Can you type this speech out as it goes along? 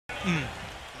I'm not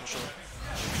sure.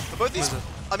 But both these,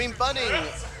 I mean, Burning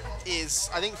is,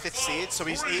 I think, 5th seed, so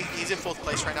he's in 4th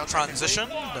place right now. Transition.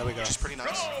 There we go. Which is pretty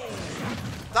nice.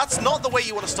 That's not the way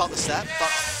you want to start the set, but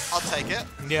I'll take it.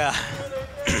 Yeah.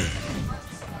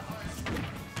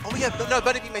 Oh yeah, but no,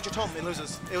 Burning beat Major Tom in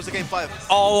losers. It was a game 5.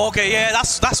 Oh, okay, yeah,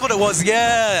 that's what it was,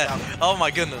 yeah. Oh my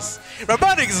goodness.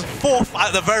 Burning is 4th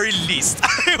at the very least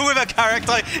with a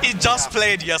character he just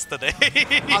played yesterday.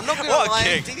 I'm not gonna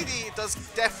lie, DDD does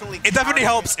definitely. It definitely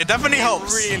helps. It definitely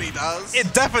helps. It really does.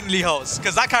 It definitely helps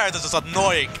because that character's just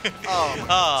annoying.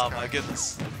 Oh my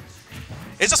goodness.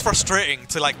 It's just frustrating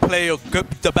to like play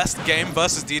the best game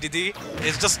versus DDD.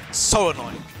 It's just so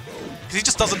annoying. He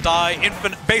just doesn't die,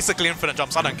 basically infinite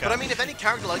jumps, I don't care. But I mean, if any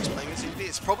character likes playing with DDD,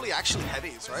 it's probably actually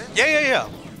heavies, right? Yeah.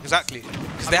 Exactly.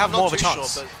 Because they have more of a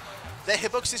chance. Sure, but their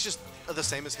hitboxes just are the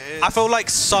same as his. I feel like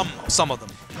some of them.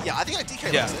 Yeah, I think like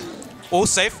DK likes it. All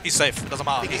safe, he's safe, doesn't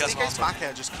matter. Because DK's back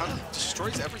air just kind of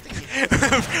destroys everything.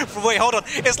 Wait, hold on.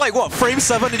 It's like what, frame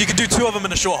 7 and you can do 2 of them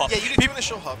in a short hop? Yeah, you do 2 in a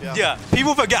short hop, yeah. Yeah,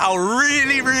 people forget how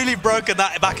really, really broken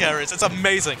that back air is. It's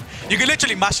amazing. You can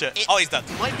literally mash it. Oh, he's dead.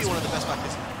 It might be one of the best back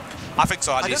airs. I think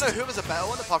so, at least. I don't know who was a better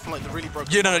one apart from like the really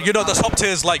broken. You know the top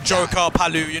tiers like Joker,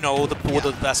 Palu, you know, all the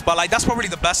best. But like that's probably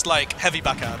the best like heavy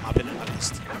back air in my opinion, at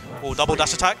least. Oh, double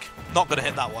dash attack. Not gonna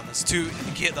hit that one. It's too. You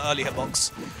can hit the early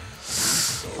hitbox.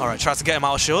 All right, try to get him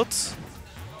out of shield.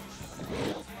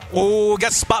 Oh,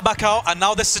 gets spat back out, and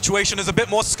now this situation is a bit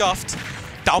more scuffed.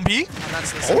 Down B.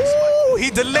 Oh, he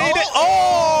delayed it.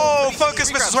 Oh,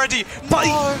 focus miss is ready, but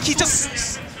he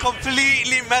just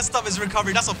completely messed up his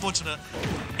recovery. That's unfortunate.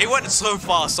 It went so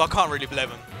fast, so I can't really blame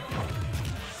him.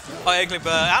 Oh, Eggling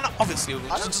Bear, and obviously,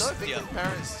 I don't know if Eggling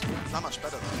Bear is that much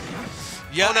better though.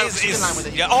 Yeah, oh, no, he's in line with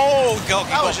it. Yeah. Oh, God,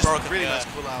 he got broken. Really nice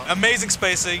pull out. Amazing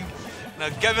spacing.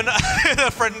 No, giving the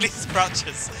friendly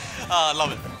crouches. I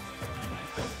love it.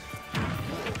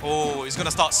 Oh, he's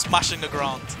gonna start smashing the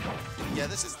ground. Yeah,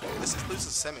 this is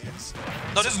losers semis.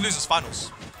 No, this is losers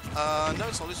finals. No,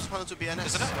 it's not losers finals to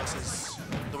BNS versus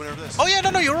the winner of this. Oh yeah,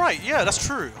 no, you're right. Yeah, that's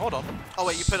true. Hold on. Oh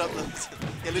wait, you put up the losers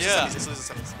semis. It's losers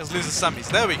semis. It's losers semis.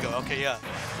 There we go. Okay, yeah.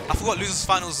 I forgot losers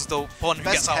finals is the one who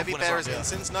gets out. Best heavy bear is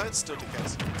Insins. No, it's still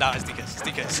DKs. That is DKs. It's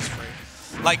DKs.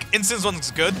 Like Insins one's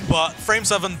good, but frame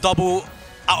 7 double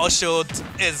out of shield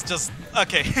is just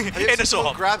okay. In a short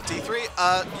hop. Grab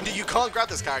D3. You can't grab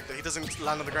this character. He doesn't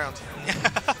land on the ground.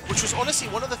 Which was honestly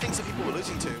one of the things that people were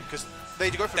losing to because they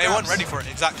go for. They weren't ready for it.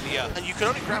 Exactly. Yeah. And you can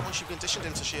only grab once you've conditioned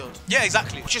into shield. Yeah,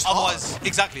 exactly. Which is otherwise, hard.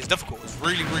 Exactly, it's difficult. It's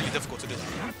really, really difficult to do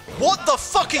that. What the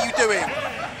fuck are you doing?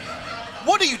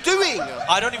 What are you doing?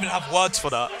 I don't even have words for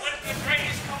that.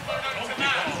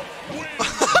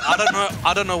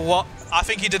 I don't know what. I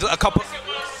think he did a couple.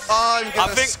 I'm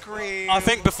gonna scream. I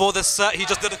think before this set, he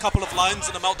just did a couple of lines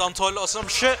in a meltdown toilet or some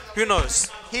shit. Who knows?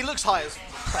 He looks high as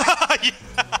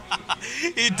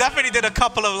He definitely did a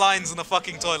couple of lines in the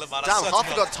fucking toilet, man. Damn, half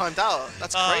he got timed out.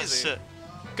 That's crazy. Shit.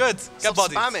 Good. Get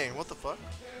bodies. Spamming. What the fuck?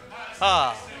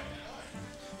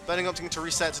 Burning opting to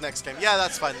reset to next game. Yeah,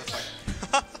 that's fine. That's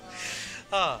fine.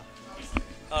 All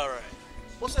right.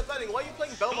 What's that, Burning? Why are you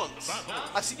playing Belmonts?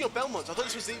 I've seen your Belmonts. I thought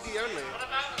this was DD only.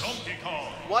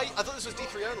 Why? I thought this was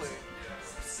D3 only.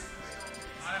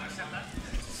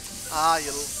 Ah,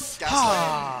 you little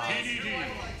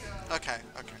gaslight. Okay.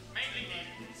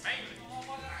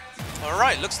 All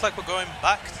right. Looks like we're going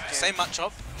back. Same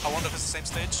matchup. I wonder if it's the same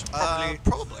stage.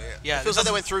 Probably. Yeah. It feels like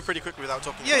they went through pretty quickly without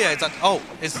talking. Yeah, exactly. Oh,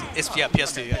 it's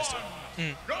PS2.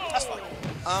 Yeah. That's fine.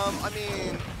 I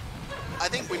mean, I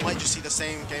think we might just see the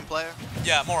same gameplay.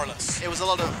 Yeah, more or less. It was a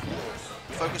lot of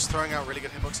focus throwing out really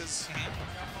good hitboxes.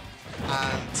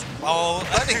 And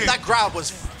I think that grab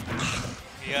was.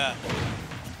 Yeah.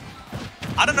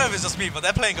 I don't know if it's just me, but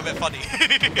they're playing a bit funny.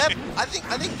 I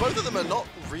think both of them are not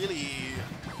really.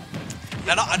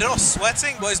 They're not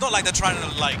sweating, but it's not like they're trying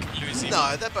to like lose.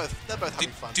 No, they're both having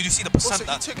fun. Did you see the percent also,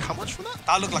 that he took how much from that?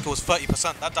 That looked like it was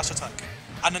 30%. That dash attack,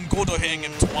 and then Gordo hitting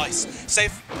him twice.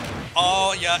 Safe.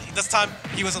 Oh yeah, this time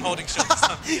he wasn't holding shield.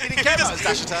 He didn't care about his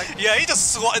dash attack. Yeah, he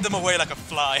just swatted them away like a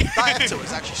fly. That Enter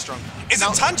was actually strong. It's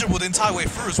intangible the entire way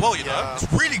through as well, you know? Yeah. It's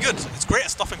really good. It's great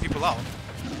at stuffing people out.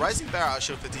 Rising Bear out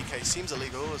shield for DK seems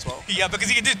illegal as well. Yeah, because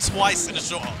he can do it twice in a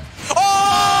short hop.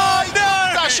 Oh,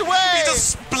 no! Dash away! He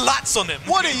just splats on him.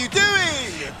 What are you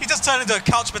doing? He just turned into a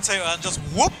couch potato and just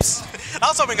whoops.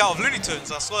 That's something out of Looney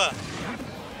Tunes, I swear.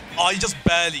 Oh, he just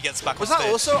barely gets back on stage.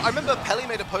 Was that also? I remember Pelly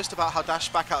made a post about how dash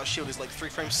back out of shield is like 3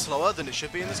 frames slower than it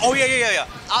should be in this game. Oh, yeah.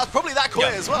 Probably that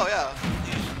quick as well, yeah.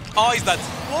 Oh, he's dead.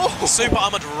 Whoa. Super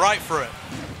armored right through it.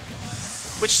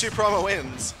 Which super armor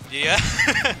wins? Yeah.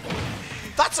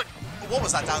 That's a... What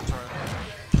was that down throw?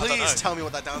 Please tell me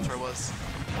what that down throw was.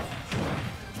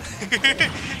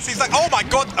 Seems like, oh my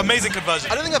god, amazing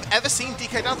conversion. I don't think I've ever seen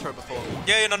DK down throw before.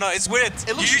 Yeah, no, it's weird.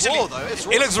 It looks raw though. It's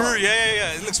raw. It looks raw,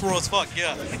 yeah. It looks raw as fuck,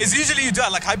 yeah. It's usually you do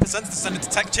it like high percent to send it to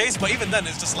tech chase, but even then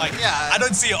it's just like, I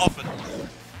don't see it often.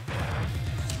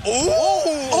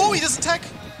 Oh, he doesn't tech.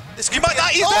 He might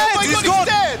die. He's dead. My He's God, gone. he's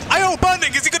dead. Ayo,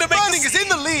 Burning, is he gonna make Burning this? is in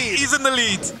the lead. He's in the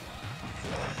lead.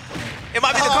 It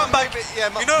might be the comeback. Maybe, yeah,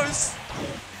 who knows?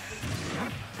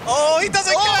 Oh, he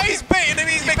doesn't care. He's baiting him.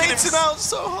 He's making him out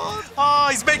so hard. Oh,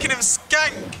 he's making him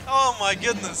skank. Oh my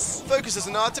goodness. Focus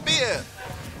doesn't know how to beat it.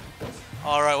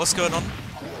 All right, what's going on?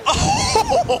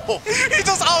 Oh, he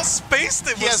just outspaced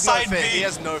him with side B. He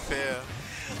has no fear.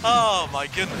 Oh my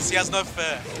goodness, he has no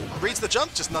fear. Reads the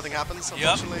jump, just nothing happens,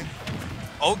 unfortunately. Yep.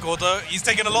 Oh, Gordo, he's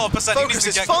taking a lot of percent. Focus he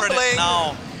needs to get fumbling. credit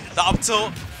now. The up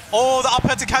tilt. Oh, the up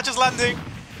air to catch is landing.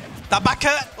 That back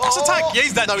air, dash attack. Yeah,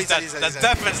 he's dead. No, he's dead. There's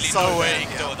definitely no way he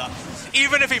can do that.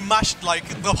 Even if he mashed like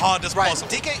the hardest possible.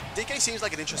 DK seems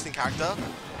like an interesting character,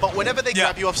 but whenever they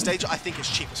grab you off stage, I think it's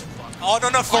cheap as fuck. Oh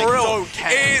no, for real. Don't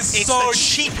care. It's so the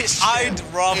cheapest shit in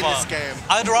this game.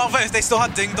 I'd rather if they still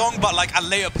had Ding Dong, but like at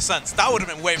later percents. That would have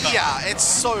been way better. Yeah, it's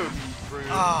so rude.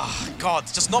 Ah, God,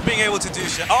 just not being able to do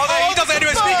shit. Oh, there he does it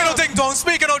anyway. Speaking of Ding Dong,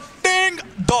 speaking of Ding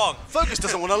Dong. Focus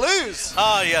doesn't want to lose.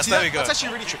 Ah, yes, there we go. That's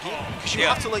actually really tricky because you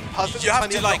have to like perfectly you have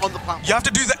to like on the platform. You have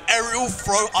to do the aerial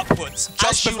throw upwards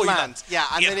just before you land. Yeah,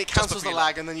 and then it cancels the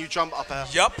lag, and then you jump up air.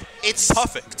 Yep, it's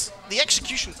perfect. The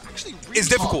execution is actually really It's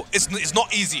difficult. It's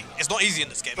not easy. It's not easy in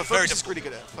this game. But Very Focus is difficult. really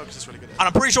good at it. Focus is really good at it. And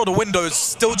I'm pretty sure the window is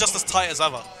still just as tight as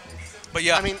ever. But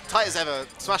yeah. I mean, tight as ever.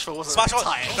 Smash 4 wasn't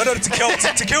tight. No, to kill it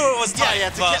was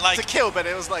tight. To kill, but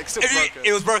it was like still broken.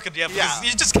 It was broken, yeah. Because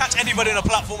you just catch anybody on a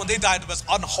platform and they died with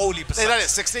unholy percent. They died at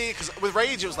 60, because with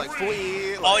Rage it was like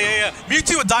 40. Oh yeah.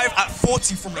 Mewtwo would dive at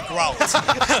 40 from the ground,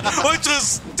 which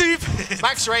was stupid.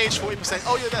 Max Rage 40%.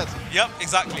 Oh, you're dead. Yep,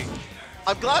 exactly.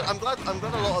 I'm glad a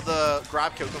lot of the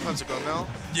grab kill confirms are gone now.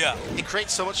 Yeah. It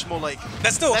creates so much more like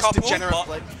there's still a couple,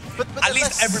 but at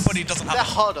least everybody doesn't have They're it.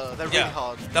 harder. They're really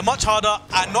hard. They're much harder,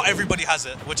 and not everybody has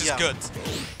it, which is good.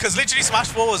 Because literally Smash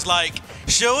 4 was like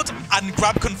shield and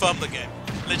grab confirmed the game.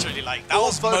 Literally, like that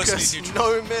was focus, mostly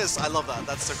neutral. No miss. I love that.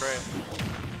 That's so great.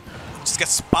 Just get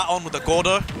spat on with the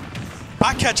Gordo.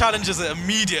 Back air challenges it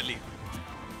immediately.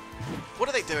 What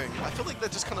are they doing? I feel like they're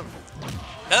just kind of...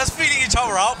 They're just feeding each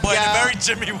other out, but in a very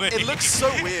Jimmy way. It looks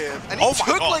so weird. And he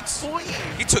took like 40.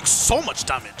 He took so much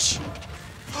damage.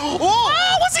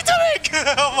 Oh, what's he doing?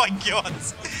 Oh my god.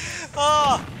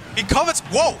 Oh, he covers.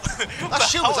 Whoa. That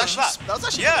shield was actually, that was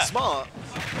actually pretty smart.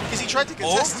 Because he tried to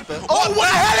contest, but... Oh,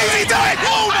 what the hell is he doing?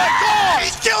 Oh my god!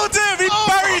 He killed him! He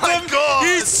buried him! God.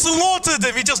 He slaughtered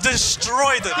him! He just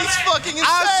destroyed him! He's fucking insane!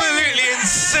 Absolutely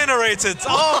incinerated!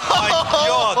 Oh my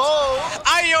god!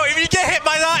 Ayo, if you get hit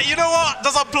by that, you know what?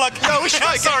 Does unplug. No, we should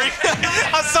I'm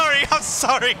sorry. I'm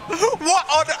sorry. What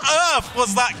on earth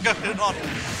was that going on?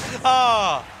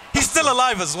 Ah, he's still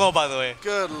alive as well, by the way.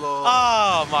 Good lord.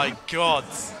 Oh my god.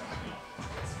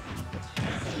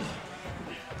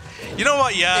 You know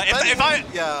what? Yeah,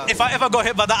 if I ever got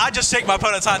hit by that, I'd just shake my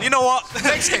opponent's hand. You know what?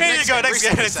 Next game. Here you go. Next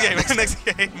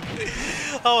game.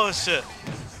 Oh shit.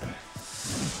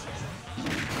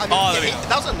 I mean,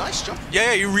 that was a nice jump.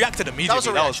 Yeah, you reacted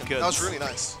immediately. That was good. That was really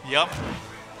nice. Yep.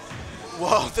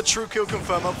 Whoa, the true kill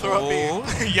confirm up throw up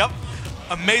B. Yep.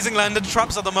 Amazing landed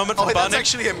traps at the moment from Burning. Burning.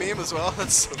 That's actually a meme as well.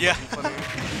 That's so funny.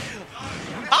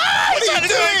 Ah, what are you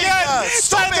doing again?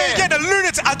 Stop it! Again, a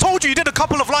lunatic. I told you, he did a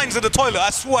couple of lines in the toilet. I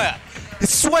swear. I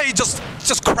swear he just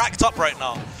cracked up right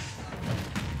now.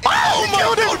 Oh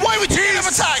my god! Why would you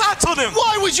attack? Sat on him.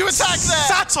 Why would you attack there?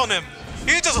 Sat on him.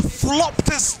 He just flopped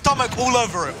his stomach all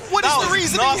over him. What is the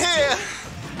reasoning here?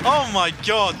 Oh my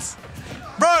god.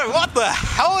 Bro, what the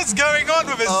hell is going on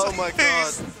with his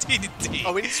TDT?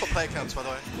 Oh, we need to swap player cams, by the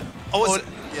way. Oh, is it?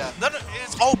 Yeah. No,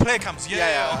 it's all player cams.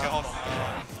 Yeah. Okay, hold on.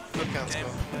 Good cams, go.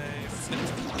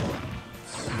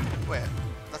 Wait,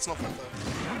 that's not flipped though.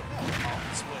 Oh,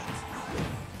 it's weird.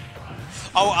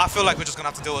 Oh, I feel like we're just gonna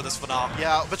have to deal with this for now.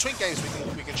 Yeah, between games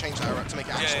we can change that to make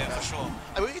it actually for sure.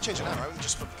 I mean, we can change it now, right? We can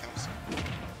just flip the cams.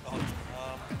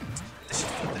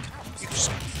 You can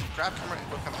just grab camera and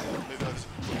camera and move it over to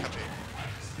camera.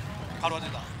 How do I do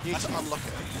that? You need to unlock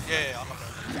it. Yeah, unlock it.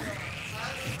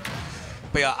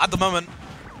 But yeah, at the moment,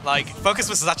 like, Focus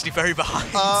Miss is actually very behind.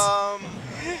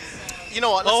 You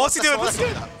know what? What's he doing?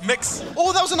 Mix.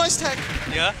 Oh, that was a nice tech.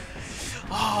 Yeah?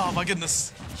 Oh my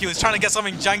goodness. He was trying to get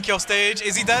something janky off stage.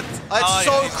 Is he dead? It's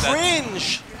so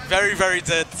cringe. Dead. Very, very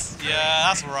dead. Yeah,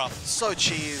 that's rough. So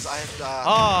cheese.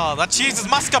 That cheese is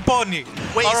mascarpone.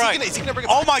 Wait, is he gonna bring it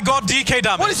back? Oh my god, DK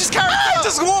damage. What is this character? I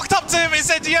just walked up to him and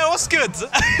said, yeah, what's good?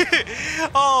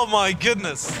 Oh my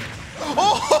goodness.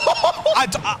 Oh!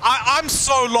 I'm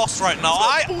so lost right now.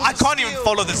 I can't even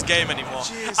follow this game anymore.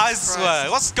 Jesus I swear.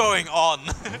 Christ. What's going on?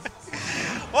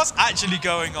 What's actually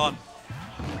going on?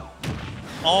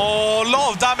 Oh, a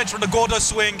lot of damage from the Gordo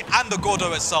swing and the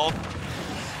Gordo itself.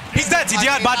 He's dead. He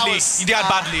died badly. He died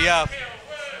badly, yeah.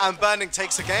 And Burning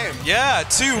takes the game. Yeah,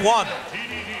 2-1.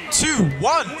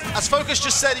 2-1. As Focus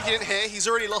just said, if you didn't hear, he's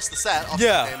already lost the set after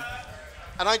Yeah. the game.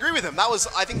 And I agree with him. That was,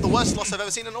 I think, the worst loss I've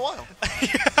ever seen in a while.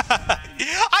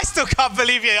 I still can't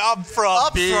believe you're up for a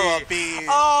B. Up for a B.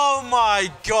 Oh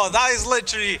my god, that is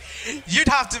literally... You'd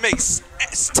have to make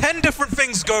 10 different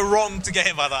things go wrong to get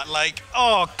hit by that. Like,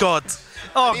 oh god.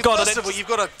 Oh god. First of all, you've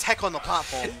got to tech on the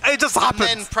platform. It just happened.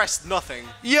 And then press nothing.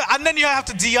 Yeah, and then you have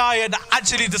to DI and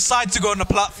actually decide to go on the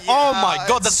platform. Yeah, oh my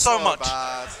god, there's so much.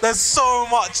 Bad. There's so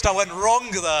much that went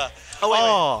wrong there. Oh,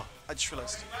 wait. I just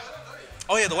realized.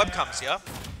 Oh yeah, the webcams, yeah?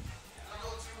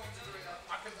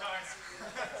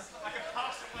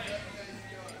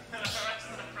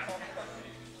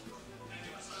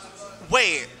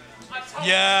 Wait.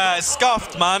 Yeah, it's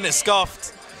scuffed, man. It's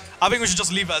scuffed. I think we should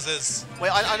just leave it as is.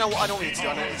 Wait, I know what we need to do.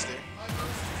 I know what we need to do.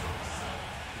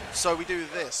 So we do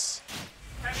this.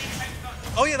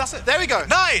 Oh yeah, that's it. There we go.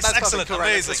 Nice, That's excellent, perfect. Cool,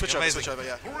 amazing, right, amazing. Switch over,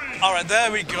 yeah. All right,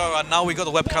 there we go. And now we got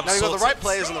the webcam. Now we got the sorted. right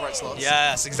players in the right slots.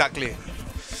 Yes, exactly.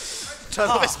 Turn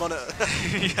on this monitor.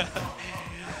 Yeah.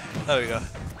 There we go.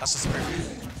 That's just a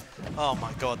preview. Oh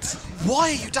my god.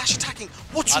 Why are you dash attacking?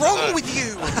 What's I don't wrong know.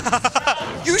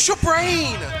 with you? Use your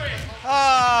brain.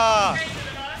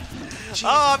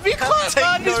 Because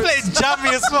man, he's playing jammy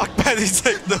as fuck. Penny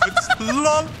take notes.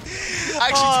 Lol.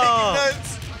 Actually taking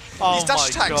notes. Oh He's dash my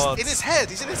attacks god. in his head.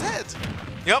 He's in his head.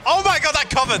 Yep. Oh my god, that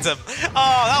covered him.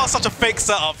 Oh, that was such a fake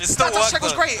setup. It still That dash worked. attack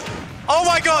was though. great. Oh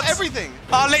my god. Everything.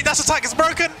 Late dash attack is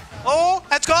broken. Oh,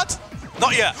 edge guard.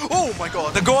 Not yet. Oh my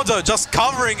god. The Gordo just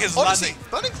covering his Honestly,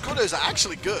 landing. Burning Gordos are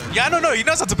actually good. Yeah, no, he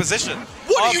knows how to position.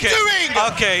 What are you doing?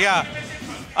 Okay, yeah.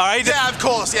 All right. Yeah, of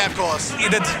course. Yeah, of course. He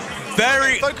did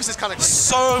very... Focus is kind of clean.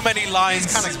 So many lines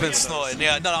He's kinda he's clean been with snorting. those.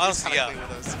 Yeah, no, honestly, Kinda yeah. clean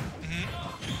with those.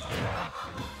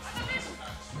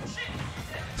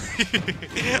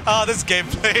 This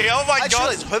gameplay. Oh my I just god.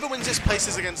 realized whoever wins this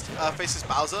faces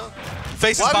Bowser.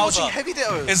 Faces Why are we Bowser. watching heavy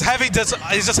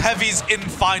dittos? It's just heavies in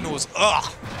finals.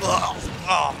 Ugh. Ugh.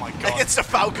 Oh my god. Against the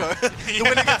Falco. The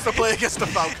winner gets to play against the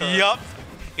Falco. Yup.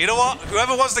 You know what?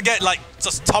 Whoever wants to get like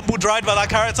just tumble dried by that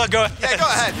character, go ahead. Yeah, go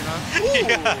ahead, you know. Ooh.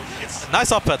 Yeah.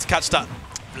 Nice up to catch that.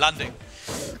 Landing.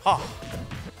 Oh.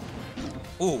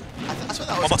 Ooh. I swear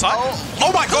that One was more time.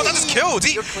 Oh my god, that just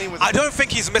killed. You're clean with I it. don't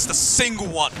think he's missed a single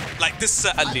one. Like this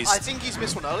set at least. I think he's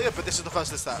missed one earlier, but this is the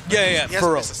first this set. Yeah, He for hasn't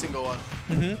real. missed a single one.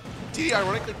 TD,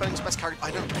 ironically, Benning's best character.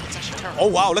 I know, it's actually terrible. Oh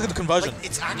wow, look at the conversion. Like,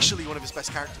 it's actually one of his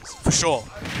best characters. For sure.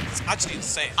 It's actually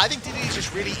insane. I think DD is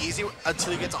just really easy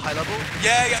until you get to high level.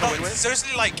 Yeah, to no, win with.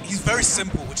 seriously, like, he's very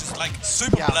simple, which is, like,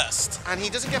 super Yeah. blessed. And he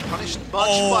doesn't get punished much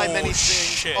by many things.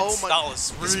 Shit. Oh my! That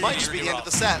was This really, might just be really the end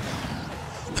of the rough. set.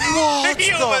 What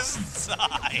He the? almost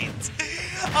died.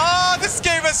 Oh, this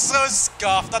game is so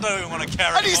scuffed. I don't even want to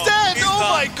care And he's anymore. dead! Oh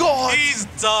my god! He's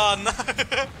done.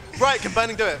 Right, can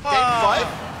Burning do it? Game 5?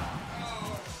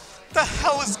 The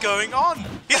hell is going on?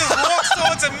 He just walks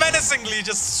towards him menacingly,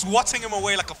 just swatting him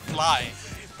away like a fly.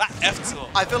 That F tool.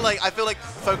 I feel like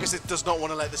Focus does not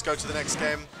want to let this go to the next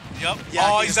game. Yep. Yeah,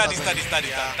 Oh, he he's just dead, he's doesn't. dead, he's dead,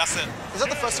 he's Yeah. dead. That's it. Is that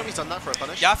the first time he's done that for a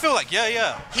punish? Yeah, I feel like,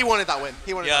 yeah. He wanted that win.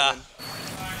 He wanted that win.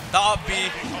 That would be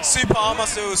super armor,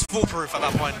 so it was foolproof at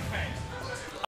that point.